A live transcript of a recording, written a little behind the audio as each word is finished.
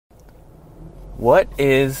What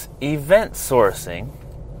is event sourcing?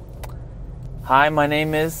 Hi, my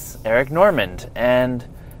name is Eric Normand, and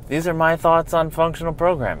these are my thoughts on functional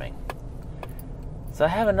programming. So I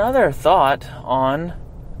have another thought on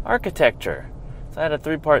architecture. So I had a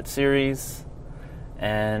 3-part series,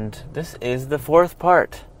 and this is the 4th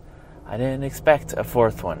part. I didn't expect a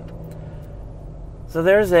 4th one. So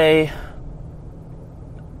there's an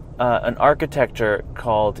architecture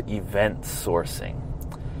called event sourcing,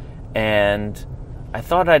 and I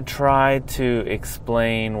thought I'd try to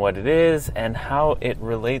explain what it is and how it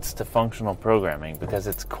relates to functional programming, because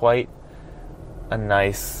it's quite a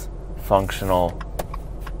nice functional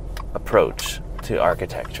approach to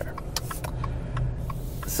architecture.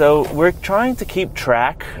 So we're trying to keep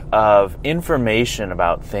track of information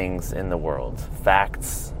about things in the world,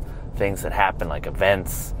 facts, things that happen like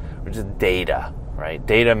events, which is data, right?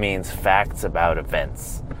 Data means facts about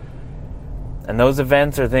events. And those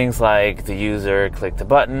events are things like the user clicked a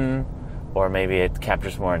button, or maybe it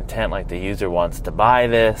captures more intent, like the user wants to buy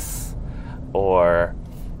this, or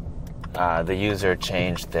the user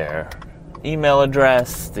changed their email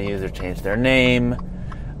address, the user changed their name,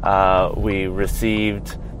 we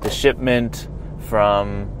received the shipment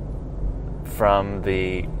from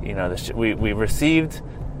the, we received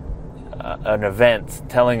an event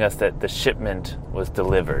telling us that the shipment was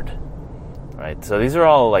delivered, right? So these are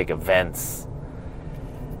all like events,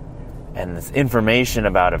 and this information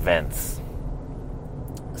about events.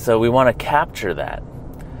 So we want to capture that.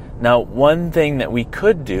 Now, one thing that we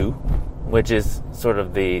could do, which is sort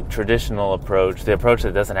of the traditional approach, the approach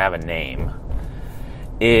that doesn't have a name,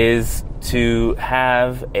 is to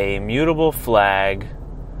have a mutable flag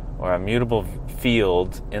or a mutable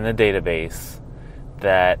field in the database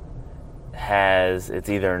that it's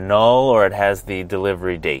either null or it has the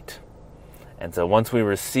delivery date. And so once we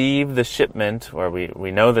receive the shipment, or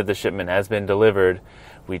we know that the shipment has been delivered,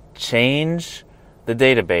 we change the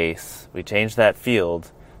database, we change that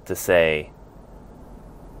field to say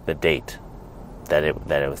the date that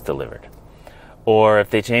it was delivered. Or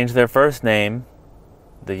if they change their first name,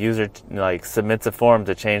 the user submits a form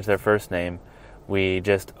to change their first name, we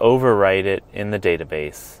just overwrite it in the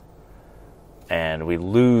database and we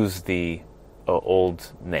lose the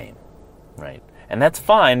old name, right? And that's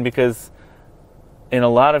fine, because in a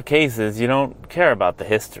lot of cases, you don't care about the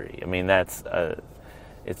history. I mean, it's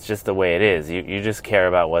just the way it is. You just care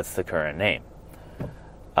about what's the current name.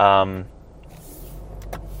 But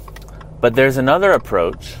there's another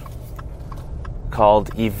approach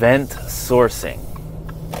called event sourcing.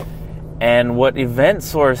 And what event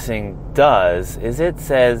sourcing does is it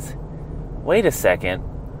says, wait a second,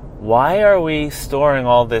 why are we storing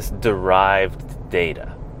all this derived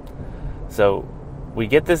data? So we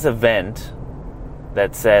get this event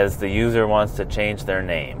that says the user wants to change their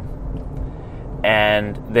name,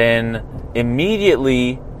 and then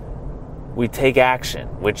immediately we take action,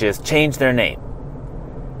 which is change their name.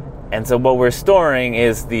 And so what we're storing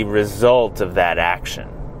is the result of that action,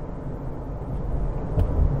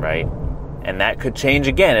 right? And that could change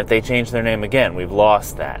again if they change their name again. We've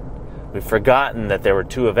lost that. We've forgotten that there were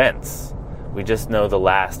 2 events. We just know the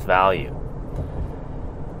last value.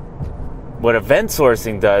 What event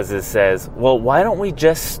sourcing does is says, well, why don't we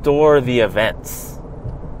just store the events?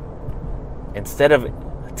 Instead of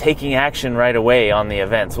taking action right away on the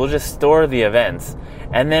events, we'll just store the events.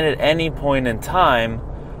 And then at any point in time,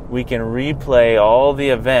 we can replay all the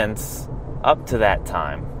events up to that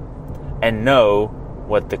time and know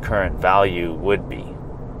what the current value would be.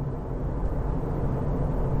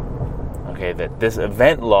 Okay, that this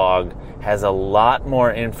event log has a lot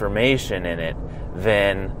more information in it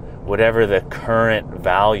than whatever the current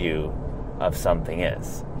value of something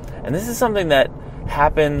is. And this is something that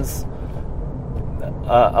happens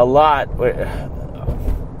a lot.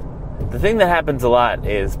 The thing that happens a lot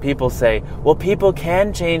is people say, well, people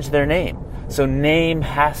can change their name, so name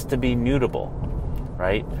has to be mutable,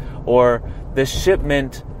 right? Or the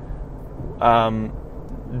shipment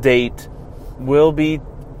date will be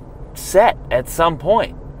set at some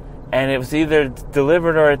point, and it was either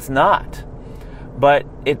delivered or it's not. But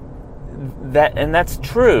that's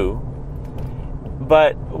true,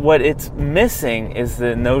 but what it's missing is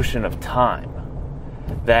the notion of time.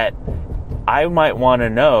 That I might want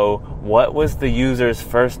to know what was the user's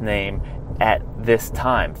first name at this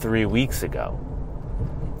time 3 weeks ago.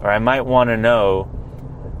 Or I might want to know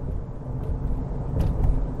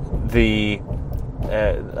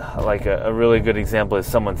a really good example is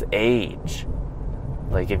someone's age.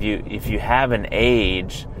 Like if you have an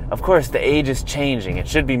age, of course the age is changing. It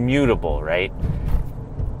should be mutable, right?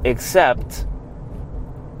 Except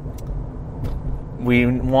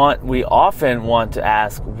we often want to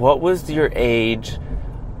ask, what was your age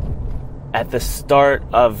at the start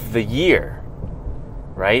of the year,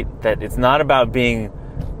 right? That it's not about being,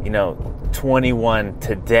 21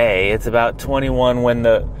 today. It's about 21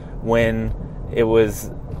 when it was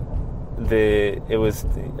the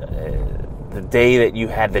day that you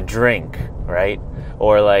had the drink, right?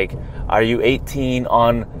 Or like, are you 18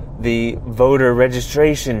 on the voter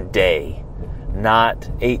registration day, not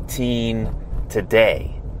 18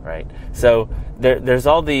 today, right? So there's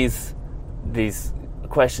all these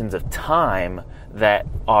questions of time that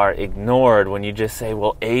are ignored when you just say,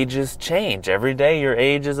 well, ages change. Every day your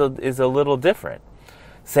age is a little different.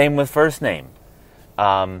 Same with first name.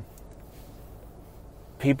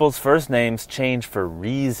 People's first names change for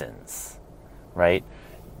reasons, right?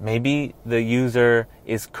 Maybe the user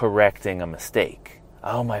is correcting a mistake.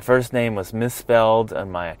 Oh, my first name was misspelled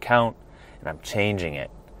on my account and I'm changing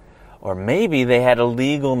it. Or maybe they had a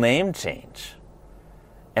legal name change.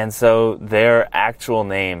 And so their actual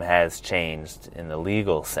name has changed in the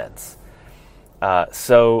legal sense.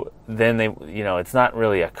 So then it's not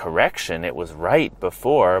really a correction. It was right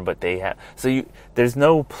before, but they have. So there's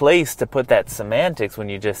no place to put that semantics when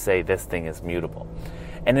you just say this thing is mutable.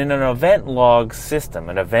 And in an event log system,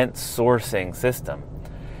 an event sourcing system,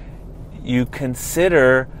 you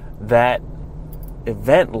consider that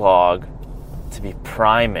event log to be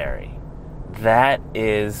primary. That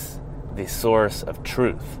is the source of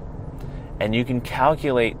truth. And you can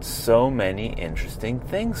calculate so many interesting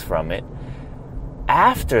things from it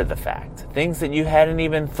after the fact. Things that you hadn't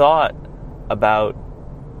even thought about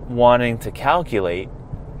wanting to calculate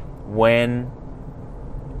when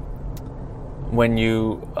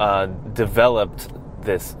you developed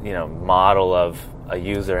this, model of a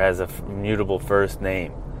user has a mutable first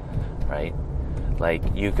name, right? Like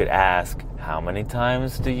you could ask, how many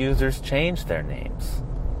times do users change their names?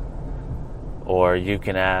 Or you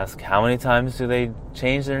can ask, how many times do they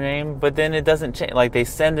change their name? But then it doesn't change. Like they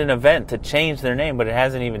send an event to change their name, but it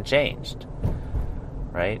hasn't even changed,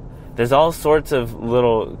 right? There's all sorts of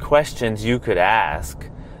little questions you could ask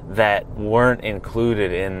that weren't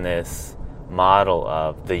included in this model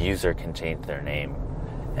of the user can change their name,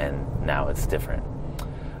 and now it's different.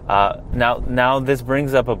 Now this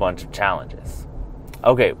brings up a bunch of challenges.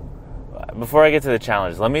 Okay, before I get to the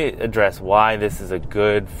challenges, let me address why this is a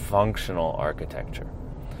good functional architecture.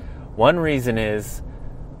 One reason is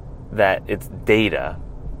that it's data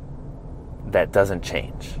that doesn't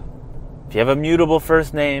change. If you have a mutable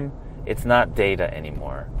first name, it's not data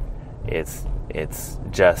anymore. It's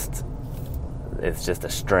just a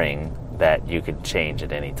string that you could change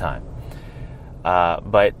at any time.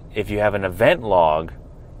 But if you have an event log,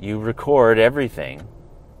 you record everything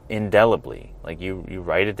indelibly. Like you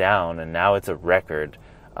write it down, and now it's a record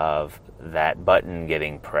of that button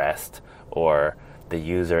getting pressed or the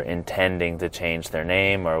user intending to change their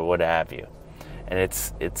name or what have you. And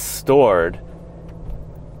it's stored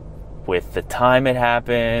with the time it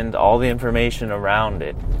happened, all the information around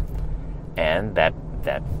it, and that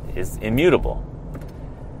is immutable.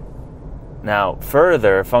 Now,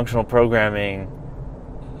 further, functional programming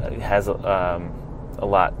has a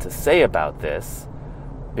lot to say about this,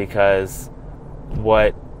 because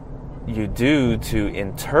what you do to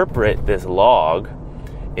interpret this log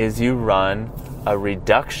is you run a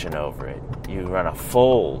reduction over it. You run a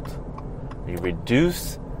fold. You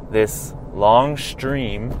reduce this long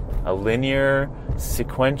stream, a linear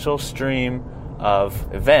sequential stream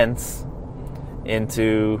of events,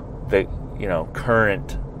 into the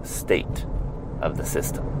current state of the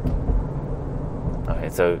system. Okay,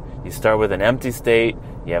 so you start with an empty state,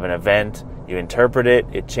 you have an event, you interpret it,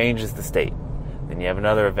 it changes the state. Then you have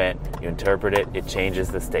another event, you interpret it, it changes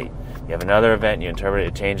the state. You have another event, you interpret it,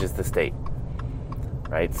 it changes the state.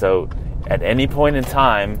 Right? So at any point in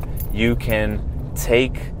time, you can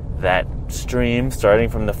take that stream starting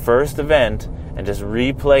from the first event and just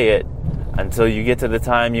replay it until you get to the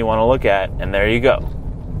time you want to look at, and there you go.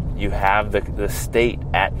 You have the state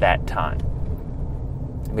at that time.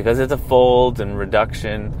 Because it's a fold and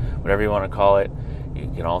reduction, whatever you want to call it. You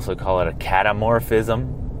can also call it a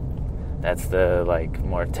catamorphism. That's the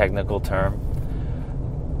more technical term.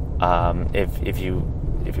 If you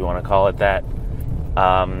want to call it that.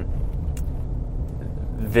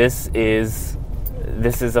 This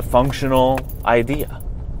is a functional idea,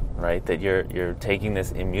 right? That you're taking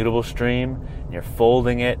this immutable stream and you're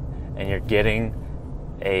folding it and you're getting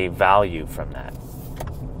a value from that.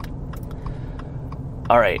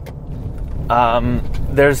 All right.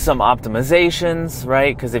 There's some optimizations,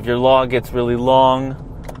 right? Because if your log gets really long,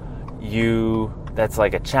 that's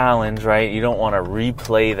like a challenge, right? You don't want to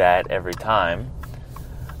replay that every time.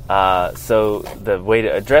 So the way to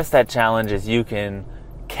address that challenge is you can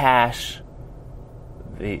cache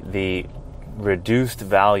the reduced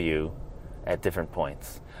value at different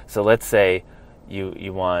points. So let's say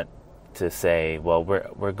you want to say, well,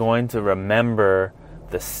 we're going to remember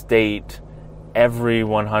the state every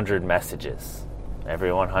 100 messages,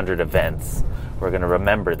 every 100 events. We're going to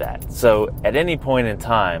remember that. So at any point in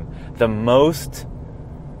time, the most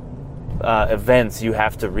events you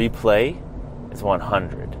have to replay is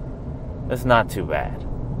 100. That's not too bad,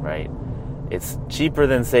 right? It's cheaper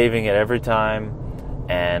than saving it every time,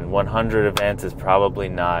 and 100 events is probably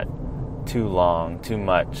not too long, too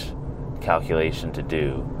much calculation to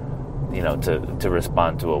do, to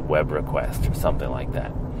respond to a web request or something like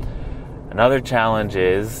that. Another challenge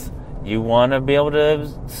is you want to be able to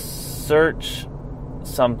search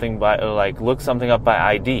something look something up by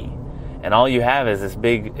ID, and all you have is this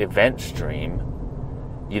big event stream.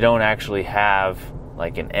 You don't actually have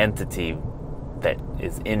like an entity that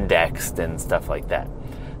is indexed and stuff like that.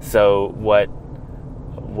 So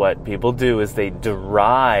what people do is they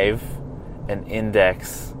derive an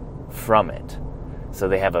index from it. So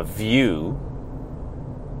they have a view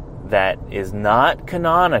that is not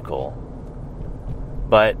canonical,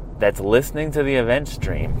 but that's listening to the event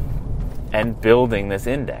stream and building this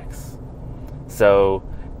index. So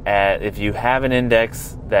if you have an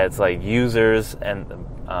index that's like users and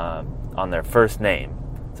on their first name,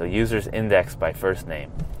 so users indexed by first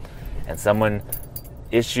name, and someone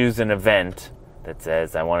issues an event that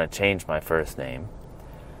says, I want to change my first name,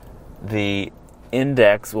 the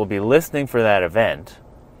index will be listening for that event,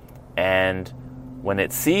 and when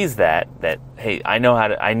it sees that hey,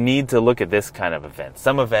 I need to look at this kind of event.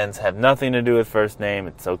 Some events have nothing to do with first name,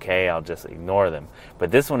 it's okay, I'll just ignore them.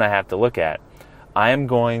 But this one I have to look at. I am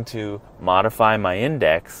going to modify my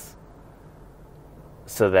index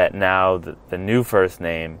so that now the new first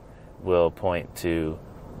name will point to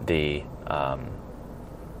the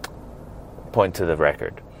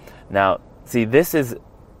record. Now, see, this is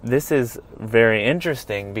very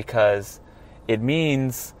interesting because it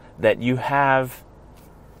means that you have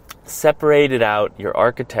separated out your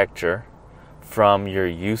architecture from your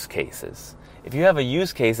use cases. If you have a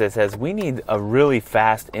use case that says we need a really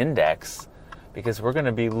fast index because we're going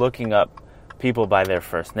to be looking up people by their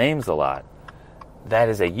first names a lot, that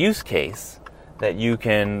is a use case that you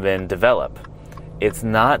can then develop. It's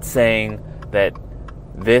not saying that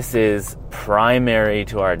this is primary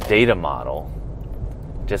to our data model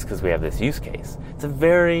just because we have this use case. It's a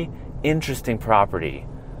very interesting property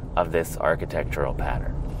of this architectural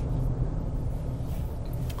pattern.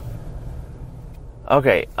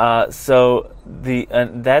 Okay, so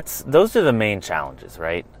those are the main challenges,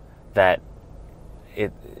 right? That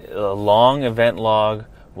a long event log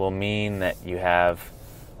will mean that you have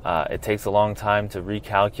it takes a long time to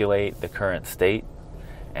recalculate the current state,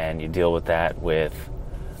 and you deal with that with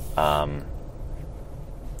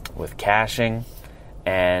caching,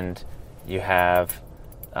 and you have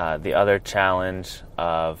the other challenge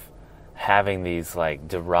of having these like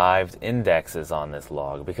derived indexes on this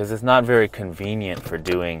log, because it's not very convenient for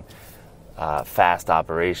doing fast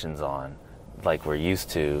operations on, like we're used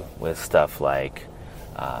to with stuff like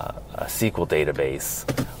a SQL database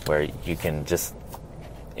where you can just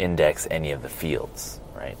index any of the fields,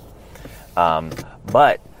 right?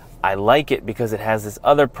 But I like it because it has this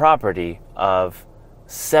other property of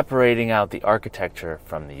separating out the architecture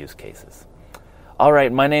from the use cases. All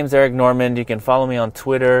right, my name's Eric Normand. You can follow me on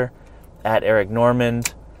Twitter at Eric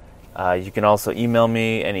Normand. You can also email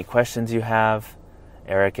me any questions you have,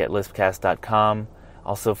 eric@lispcast.com.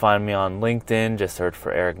 Also find me on LinkedIn. Just search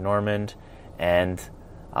for Eric Normand, and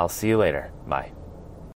I'll see you later. Bye.